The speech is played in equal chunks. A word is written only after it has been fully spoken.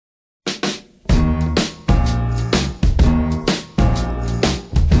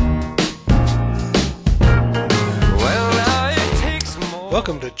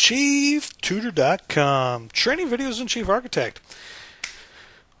Welcome to ChiefTutor.com, training videos in Chief Architect.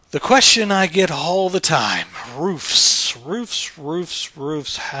 The question I get all the time, roofs,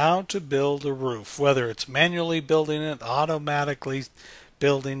 how to build a roof, whether it's manually building it, automatically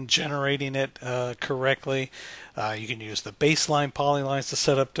building, generating it correctly. You can use the baseline polylines to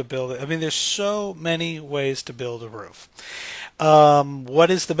set up to build it. I mean, there's so many ways to build a roof.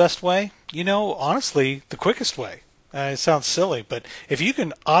 What is the best way? You know, honestly, the quickest way. It sounds silly, but if you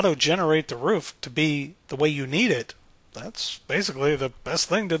can auto-generate the roof to be the way you need it, that's basically the best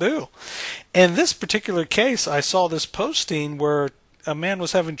thing to do. In this particular case, I saw this posting where a man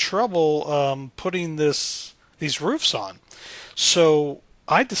was having trouble putting these roofs on. So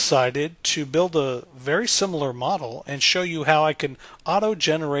I decided to build a very similar model and show you how I can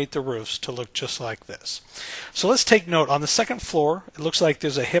auto-generate the roofs to look just like this. So let's take note. On the second floor, it looks like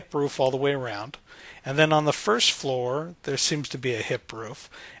there's a hip roof all the way around. And then on the first floor, there seems to be a hip roof.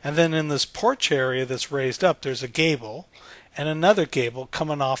 And then in this porch area that's raised up, there's a gable and another gable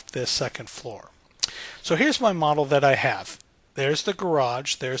coming off this second floor. So here's my model that I have. There's the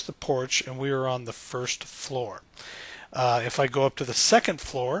garage, there's the porch, and we are on the first floor. If I go up to the second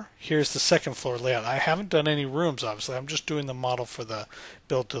floor, here's the second floor layout. I haven't done any rooms, obviously. I'm just doing the model for the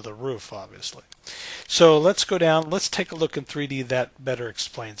build to the roof, obviously. So let's go down. Let's take a look in 3D. That better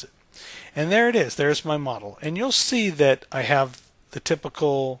explains it. And there it is. There's my model. And you'll see that I have the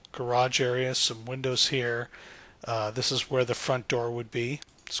typical garage area, some windows here. This is where the front door would be.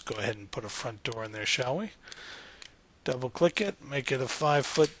 Let's go ahead and put a front door in there, shall we? Double click it, make it a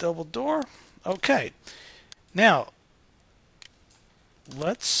 5-foot double door. Okay. Now,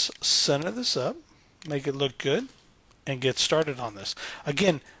 let's center this up, make it look good, and get started on this.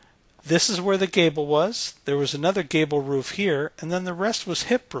 Again, this is where the gable was. There was another gable roof here, and then the rest was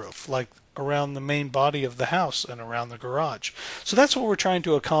hip roof, like around the main body of the house and around the garage. So that's what we're trying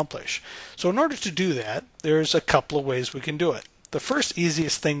to accomplish. So in order to do that, there's a couple of ways we can do it. The first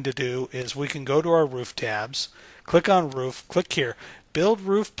easiest thing to do is we can go to our roof tabs, click on roof, click here, build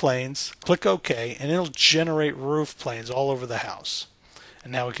roof planes, click OK, and it'll generate roof planes all over the house.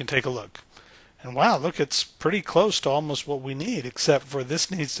 And now we can take a look. And wow, look, it's pretty close to almost what we need, except for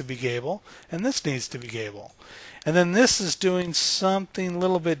this needs to be gable and this needs to be gable. And then this is doing something a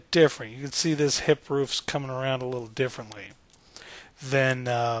little bit different. You can see this hip roof's coming around a little differently than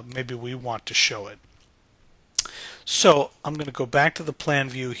maybe we want to show it. So I'm going to go back to the plan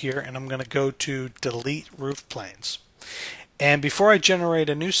view here, and I'm going to go to delete roof planes. And before I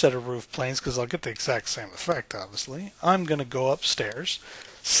generate a new set of roof planes, because I'll get the exact same effect obviously, I'm going to go upstairs,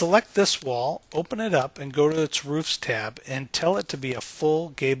 select this wall, open it up, and go to its roofs tab and tell it to be a full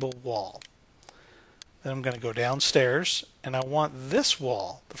gable wall. Then I'm going to go downstairs, and I want this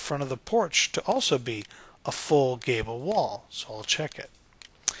wall, the front of the porch, to also be a full gable wall. So I'll check it.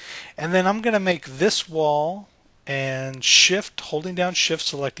 And then I'm going to make this wall and shift, holding down shift,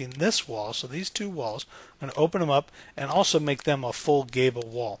 selecting this wall, so these two walls, I'm going to open them up and also make them a full gable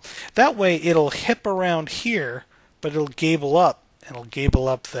wall. That way it'll hip around here, but it'll gable up, and it'll gable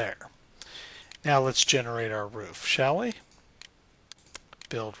up there. Now let's generate our roof, shall we?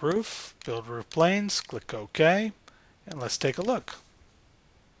 Build roof planes, click OK, and let's take a look.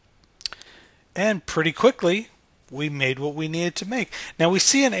 And pretty quickly, we made what we needed to make. Now we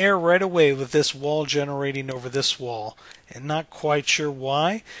see an error right away with this wall generating over this wall, and not quite sure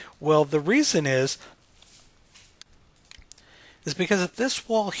why. Well, the reason is because of this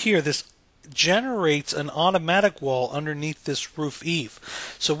wall here, this generates an automatic wall underneath this roof eave.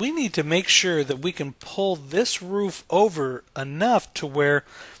 So we need to make sure that we can pull this roof over enough to where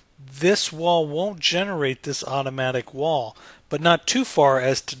this wall won't generate this automatic wall, but not too far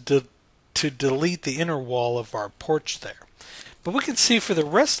as to delete the inner wall of our porch there. But we can see for the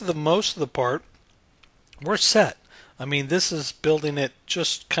rest of the most of the part, we're set. I mean, this is building it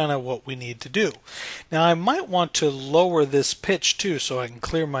just kind of what we need to do. Now I might want to lower this pitch too so I can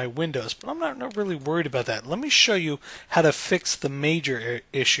clear my windows, but I'm not really worried about that. Let me show you how to fix the major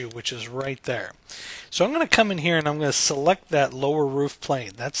issue, which is right there. So I'm going to come in here and I'm going to select that lower roof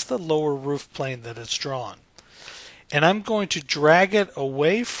plane. That's the lower roof plane that it's drawn. And I'm going to drag it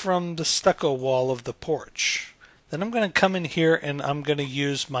away from the stucco wall of the porch. Then I'm going to come in here and I'm going to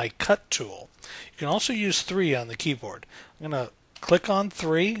use my cut tool. You can also use 3 on the keyboard. I'm going to click on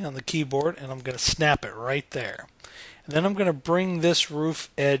 3 on the keyboard and I'm going to snap it right there. And then I'm going to bring this roof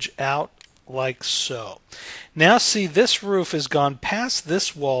edge out like so. Now see, this roof has gone past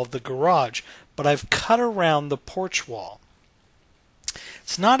this wall of the garage, but I've cut around the porch wall.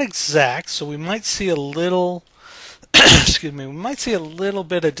 It's not exact, so we might see a little excuse me, we might see a little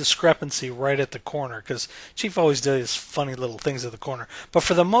bit of discrepancy right at the corner because Chief always does funny little things at the corner. But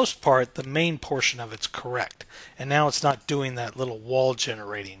for the most part, the main portion of it's correct. And now it's not doing that little wall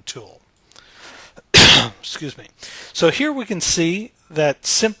generating tool. Excuse me. So here we can see that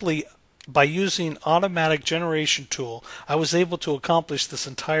simply by using automatic generation tool, I was able to accomplish this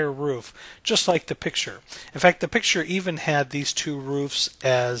entire roof just like the picture. In fact, the picture even had these two roofs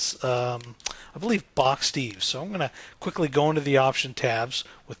as I believe boxed eaves. So I'm going to quickly go into the option tabs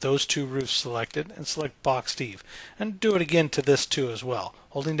with those two roofs selected and select boxed eave, and do it again to this too as well.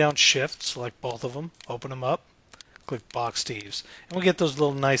 Holding down shift, select both of them, open them up, click boxed eaves, and we get those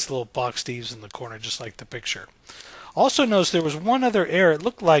nice little boxed eaves in the corner just like the picture. Also notice there was one other error. It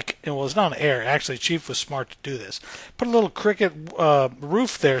looked like, it was not an error, actually Chief was smart to do this. Put a little cricket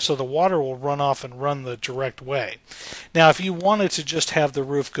roof there so the water will run off and run the direct way. Now if you wanted to just have the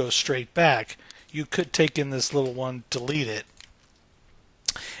roof go straight back, you could take in this little one, delete it.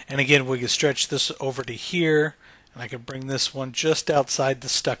 And again, we could stretch this over to here, and I can bring this one just outside the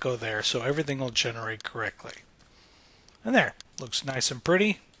stucco there so everything will generate correctly. And there, looks nice and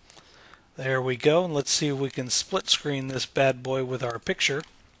pretty. There we go. Let's see if we can split screen this bad boy with our picture.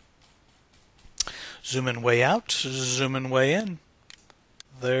 Zoom in way out, zoom in way in.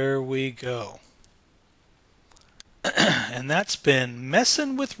 There we go. And that's been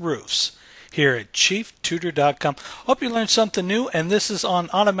Messing with Roofs here at ChiefTutor.com. Hope you learned something new, and this is on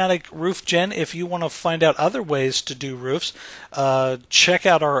automatic roof gen. If you want to find out other ways to do roofs, check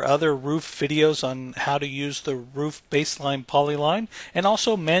out our other roof videos on how to use the roof baseline polyline and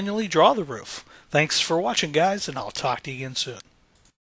also manually draw the roof. Thanks for watching, guys, and I'll talk to you again soon.